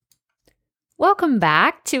Welcome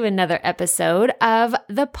back to another episode of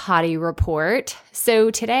the Potty Report.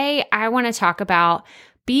 So today I want to talk about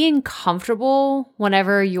being comfortable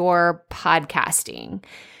whenever you're podcasting.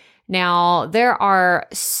 Now, there are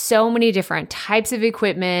so many different types of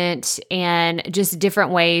equipment and just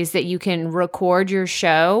different ways that you can record your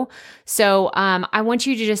show. So I want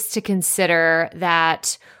you to just to consider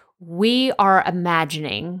that we are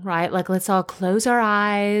imagining, right? Like, let's all close our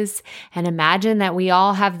eyes and imagine that we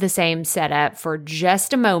all have the same setup for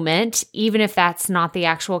just a moment, even if that's not the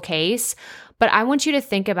actual case. But I want you to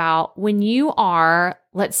think about when you are,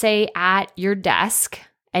 let's say, at your desk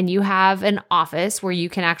and you have an office where you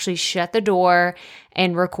can actually shut the door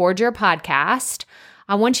and record your podcast.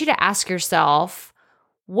 I want you to ask yourself,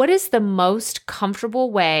 what is the most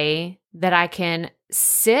comfortable way that I can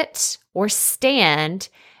sit or stand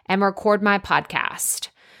and record my podcast?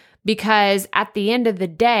 Because at the end of the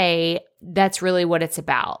day, that's really what it's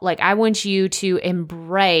about. Like, I want you to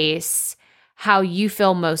embrace how you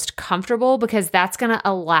feel most comfortable, because that's going to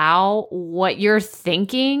allow what you're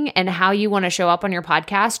thinking and how you want to show up on your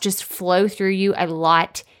podcast just flow through you a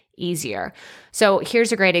lot easier. So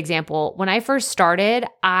here's a great example. When I first started,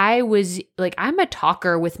 I was like, I'm a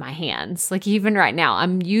talker with my hands. Like, even right now,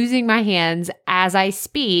 I'm using my hands as I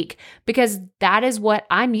speak because that is what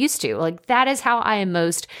I'm used to. Like, that is how I am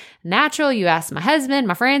most natural. You ask my husband,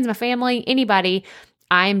 my friends, my family, anybody,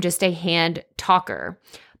 I'm just a hand talker.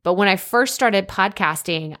 But when I first started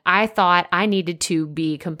podcasting, I thought I needed to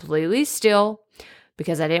be completely still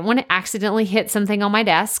because I didn't want to accidentally hit something on my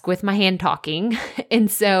desk with my hand talking. And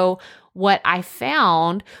so what I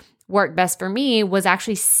found worked best for me was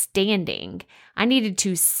actually standing. I needed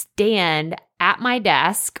to stand at my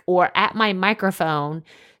desk or at my microphone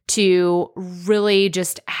to really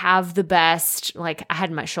just have the best, like, I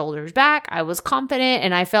had my shoulders back, I was confident,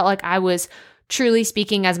 and I felt like I was truly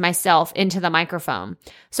speaking as myself into the microphone.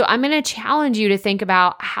 So I'm going to challenge you to think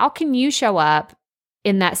about, how can you show up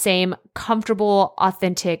in that same comfortable,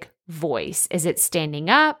 authentic voice? Is it standing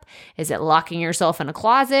up? Is it locking yourself in a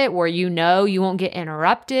closet where you know you won't get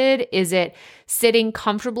interrupted? Is it sitting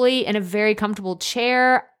comfortably in a very comfortable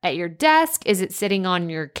chair at your desk? Is it sitting on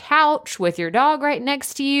your couch with your dog right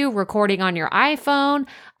next to you, recording on your iPhone?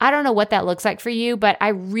 I don't know what that looks like for you, but I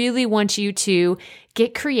really want you to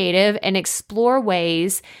get creative and explore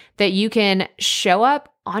ways that you can show up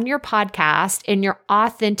on your podcast in your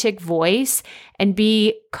authentic voice and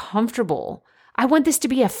be comfortable. I want this to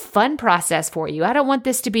be a fun process for you. I don't want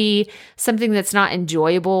this to be something that's not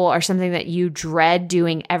enjoyable or something that you dread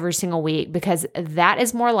doing every single week, because that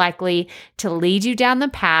is more likely to lead you down the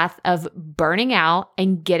path of burning out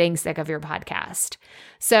and getting sick of your podcast.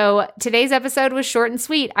 So today's episode was short and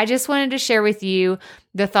sweet. I just wanted to share with you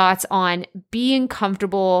the thoughts on being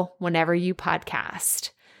comfortable whenever you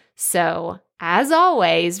podcast. So as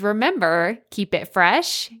always, remember, keep it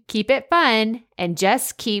fresh, keep it fun, and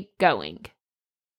just keep going.